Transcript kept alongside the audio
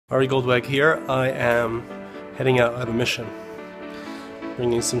Ari Goldwag here. I am heading out on a mission,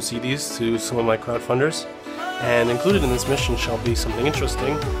 bringing some CDs to some of my crowdfunders, and included in this mission shall be something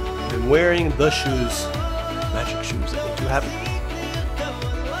interesting. I'm wearing the shoes, magic shoes that make you happy.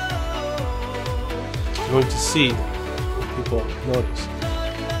 You're going to see what people notice.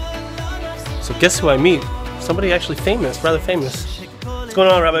 So guess who I meet? Somebody actually famous, rather famous. What's going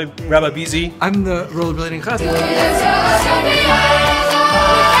on, Rabbi BZ? I'm the rollerblading chassid.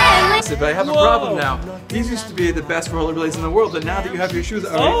 But I have a problem now. These used to be the best rollerblades in the world, but now that you have your shoes,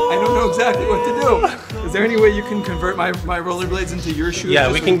 I don't know exactly what to do. Is there any way you can convert my rollerblades into your shoes?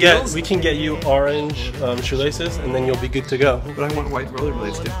 Yeah, we can get you orange shoelaces, and then you'll be good to go. But I want white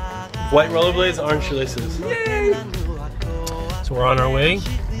rollerblades too. White rollerblades, orange shoelaces. Yay! So we're on our way,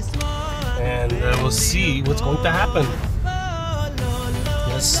 and we'll see what's going to happen.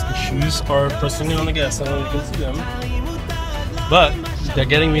 Yes, the shoes are pressing on the gas. I don't know if you can see them, but they're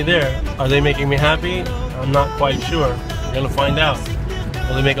getting me there. Are they making me happy? I'm not quite sure. We're gonna find out.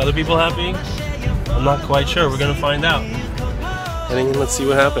 Will they make other people happy? I'm not quite sure. We're gonna find out. Heading in, let's see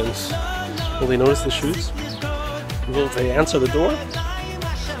what happens. Will they notice the shoes? Will they answer the door?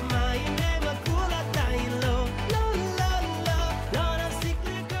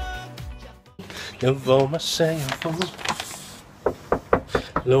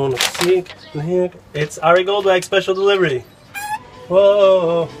 Nafsik Lirkod. It's Ari Goldwag special delivery.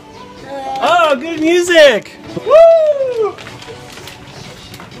 Whoa! Oh, good music! Woo!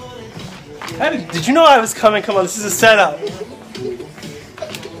 Did you know I was coming? Come on, this is a setup.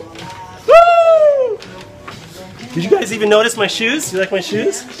 Woo! Did you guys even notice my shoes? You like my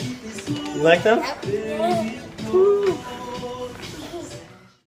shoes? You like them?